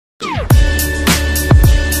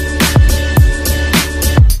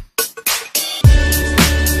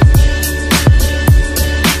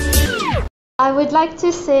I would like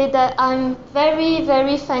to say that I'm very,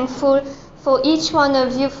 very thankful for each one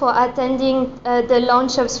of you for attending the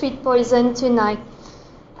launch of Sweet Poison tonight.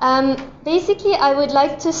 Basically, I would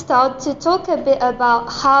like to start to talk a bit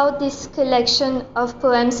about how this collection of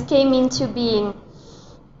poems came into being.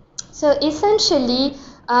 So essentially,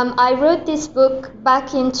 I wrote this book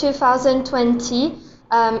back in 2020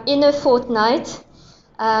 in a fortnight.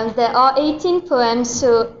 There are 18 poems,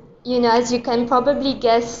 so as you can probably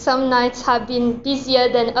guess, some nights have been busier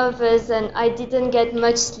than others and I didn't get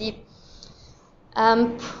much sleep.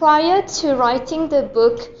 Prior to writing the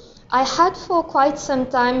book, I had for quite some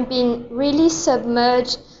time been really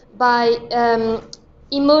submerged by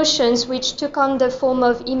emotions which took on the form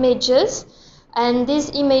of images, and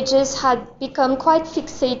these images had become quite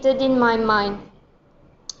fixated in my mind.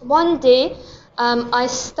 One day, I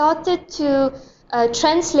started to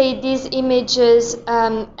translate these images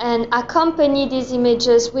and accompany these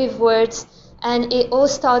images with words, and it all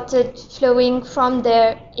started flowing from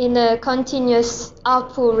there in a continuous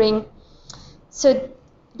outpouring. So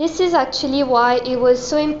this is actually why it was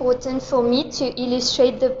so important for me to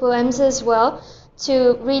illustrate the poems as well,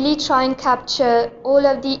 to really try and capture all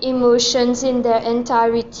of the emotions in their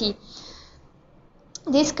entirety.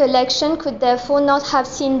 This collection could therefore not have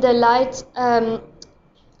seen the light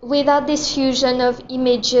without this fusion of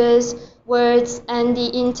images, words, and the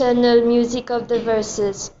internal music of the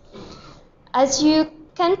verses. As you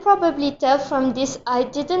can probably tell from this, I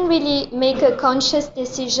didn't really make a conscious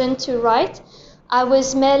decision to write. I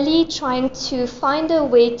was merely trying to find a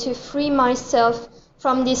way to free myself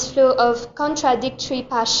from this flow of contradictory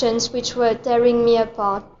passions which were tearing me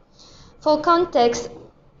apart. For context,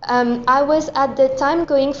 I was at the time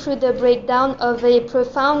going through the breakdown of a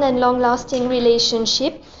profound and long-lasting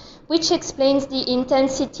relationship, which explains the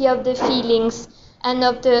intensity of the feelings and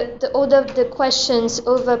of all of the questions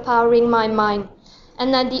overpowering my mind.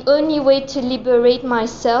 And that the only way to liberate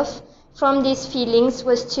myself from these feelings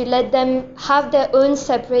was to let them have their own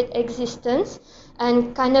separate existence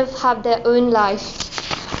and kind of have their own life.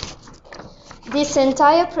 This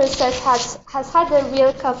entire process has had a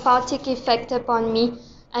real cathartic effect upon me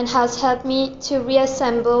and has helped me to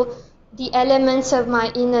reassemble the elements of my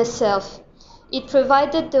inner self. It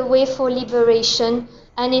provided the way for liberation,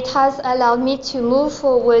 and it has allowed me to move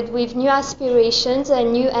forward with new aspirations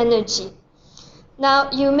and new energy. Now,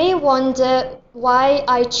 you may wonder why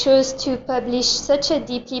I chose to publish such a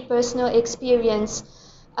deeply personal experience.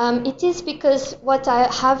 It is because what I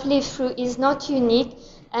have lived through is not unique,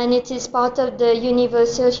 and it is part of the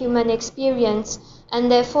universal human experience. And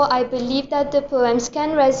therefore, I believe that the poems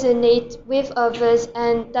can resonate with others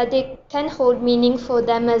and that they can hold meaning for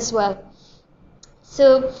them as well.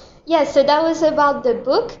 So that was about the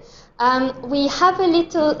book. We have a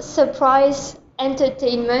little surprise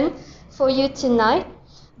entertainment for you tonight.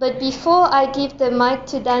 But before I give the mic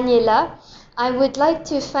to Daniela, I would like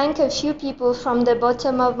to thank a few people from the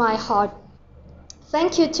bottom of my heart.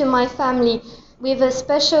 Thank you to my family, with a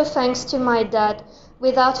special thanks to my dad,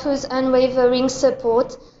 without whose unwavering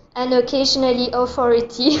support and occasionally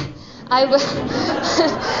authority, I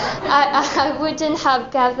wouldn't have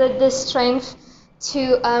gathered the strength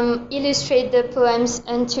to illustrate the poems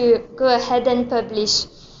and to go ahead and publish.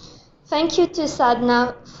 Thank you to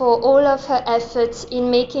Sadhna for all of her efforts in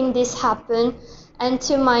making this happen, and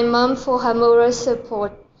to my mom for her moral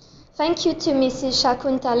support. Thank you to Mrs.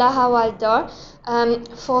 Shakuntala Hawaldar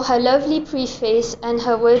for her lovely preface and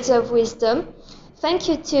her words of wisdom. Thank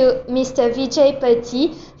you to Mr. Vijay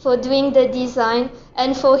Pati for doing the design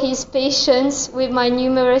and for his patience with my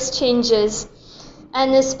numerous changes.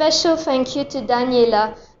 And a special thank you to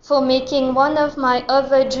Daniela for making one of my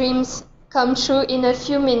other dreams come true in a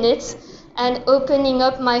few minutes and opening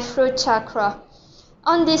up my throat chakra.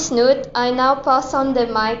 On this note, I now pass on the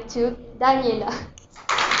mic to Daniela.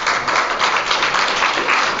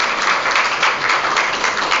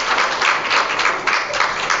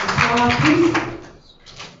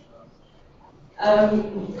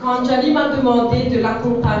 Quand Jali m'a demandé de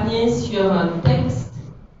l'accompagner sur un texte,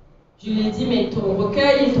 je lui ai dit, mais ton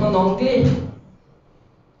recueil est en anglais.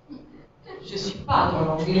 Je ne suis pas dans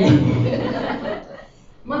l'anglais.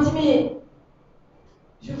 Il m'a dit, mais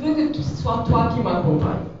je veux que ce soit toi qui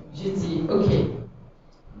m'accompagne. J'ai dit, ok.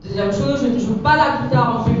 Deuxième chose, je ne joue pas la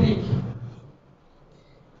guitare en public.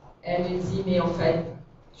 Elle me dit, mais en fait,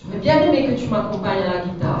 j'aurais bien aimé que tu m'accompagnes à la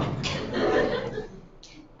guitare.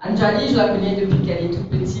 Anjali, je la connais depuis qu'elle est toute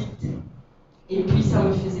petite. Et puis, ça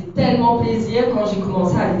me faisait tellement plaisir quand j'ai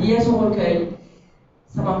commencé à lire son recueil.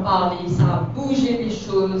 Ça m'a parlé, ça a bougé des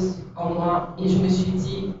choses en moi. Et je me suis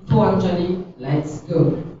dit, pour Anjali, let's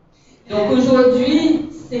go. Donc aujourd'hui,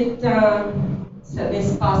 c'est un cet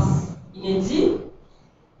espace inédit.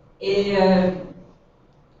 Et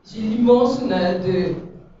j'ai l'immense honneur de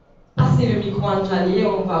passer le micro à Anjali et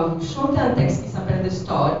on va vous chanter un texte qui s'appelle The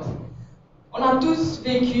Start. On a tous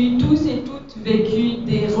vécu, tous et toutes vécu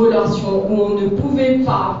des relations où on ne pouvait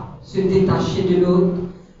pas se détacher de l'autre,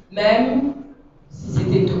 même si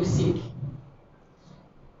c'était toxique.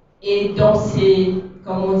 Et dans ces,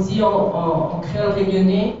 comme on dit en créole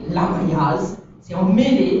réunionnais, la maillase, c'est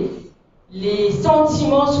emmêlé, les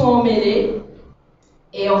sentiments sont emmêlés,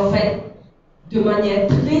 et en fait, de manière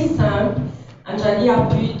très simple, Anjali a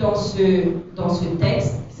pu, dans ce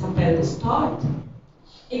texte qui s'appelle The Start,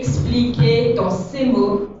 expliquer dans ces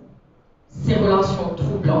mots ces relations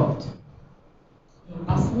troublantes. On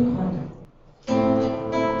passe le micro à Anjali.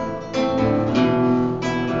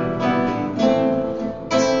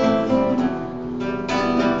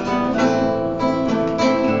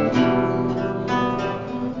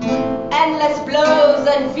 Endless blows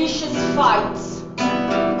and vicious fights.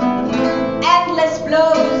 Endless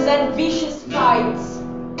blows and vicious fights.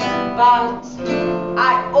 But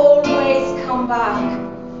I always come back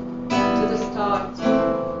to the start.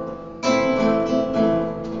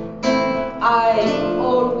 I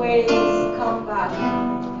always come back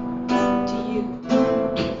to you.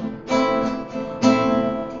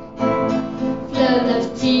 Flood of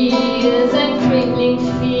tears and crippling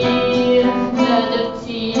fear. Flood of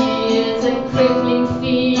tears and crippling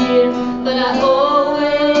fear. But I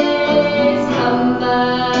always come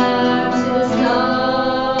back to the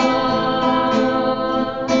start.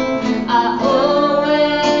 I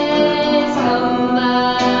always come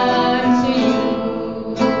back to you.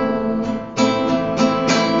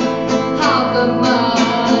 However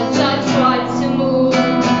much I try to move,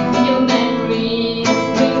 your memories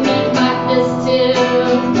bring me back there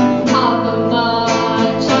still. However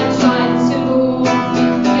much I try to move,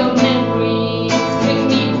 your memories bring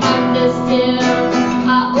me back there still.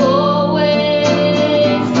 I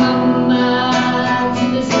always come back to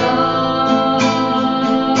the start.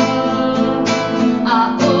 I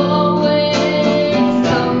always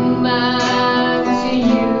come back to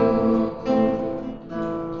you.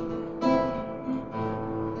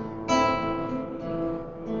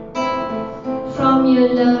 From your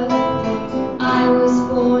love I was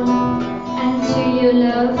born, and to your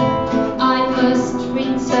love I must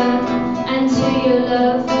return, and to your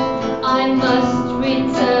love I must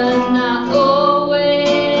return. I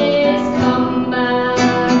always come back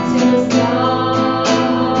to the start.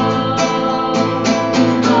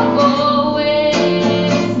 I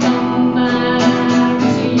always come back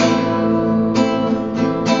to you.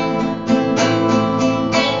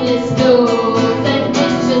 Endless blows and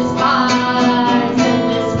vicious fights,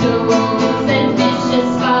 endless blows and vicious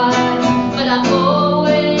fights, but I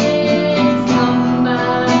always come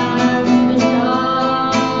back to the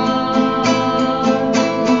start.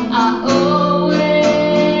 I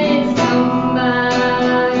always come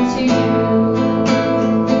back to you.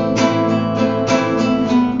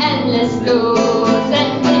 Endless blows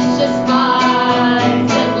and vicious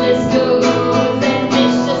fights, endless blows and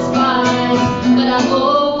vicious fights, but I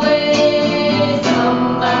always come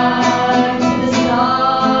back to the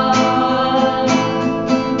start.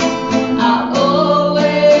 I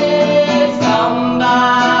always come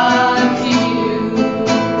back to you.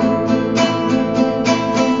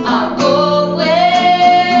 I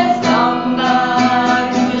always come back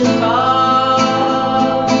to the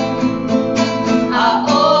start. I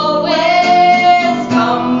always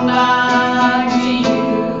come back to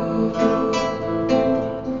you.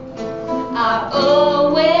 I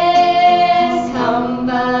always come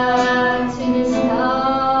back to the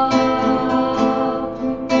start.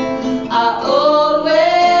 I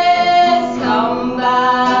always come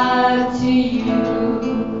back to you.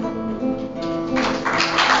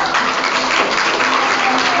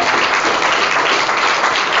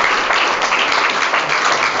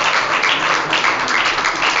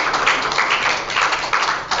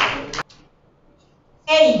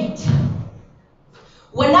 Eight.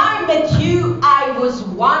 When I met you, I was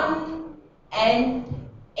 1 and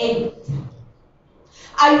 8.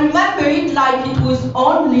 I remember it like it was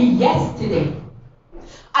only yesterday.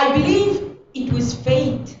 I believe it was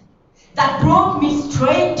fate that brought me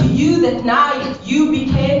straight to you that night. You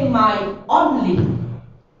became my only.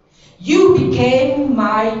 You became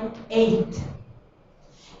my 8.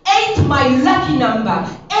 8, my lucky number.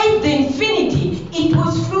 8, the infinity. It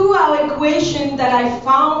was through our equation that I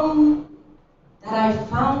found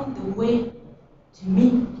the way to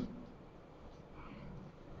me.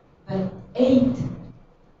 But 8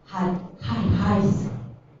 had high highs,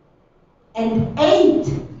 and 8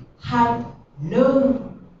 had low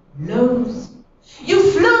lows.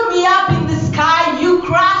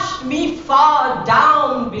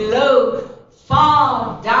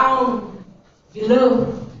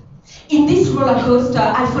 roller coaster.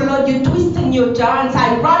 I followed you, twisting your turns.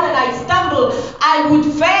 I run and I stumble. I would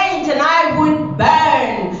faint and I would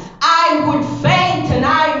burn. I would faint and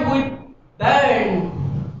I would burn.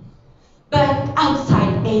 But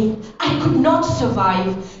outside A, I could not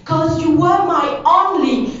survive, 'cause you were my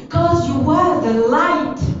only, 'cause you were the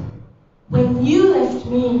light. When you left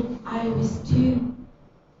me, I was 2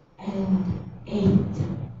 and 8.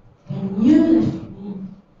 When you left me,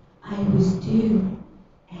 I was 2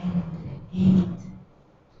 and 8.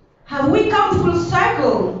 Have we come full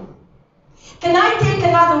circle? Can I take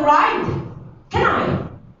another ride? Can I?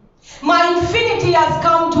 My infinity has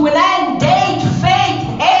come to an end. Date, fate,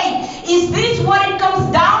 hate. Is this what it comes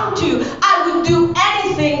down to? I would do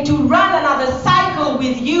anything to run another cycle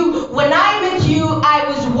with you. When I met you, I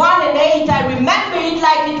was 1 and 8. I remember it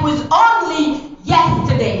like it was only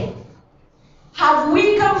yesterday. Have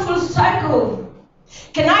we come full circle?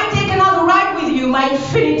 Can I take another ride with you? My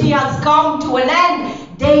infinity has come to an end.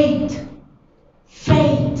 Date,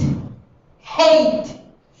 fate, hate.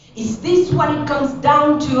 Is this what it comes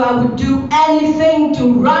down to? I would do anything to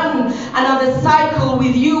run another cycle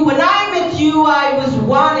with you. When I met you, I was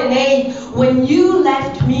 1 and 8. When you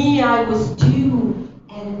left me, I was 2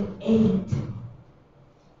 and 8.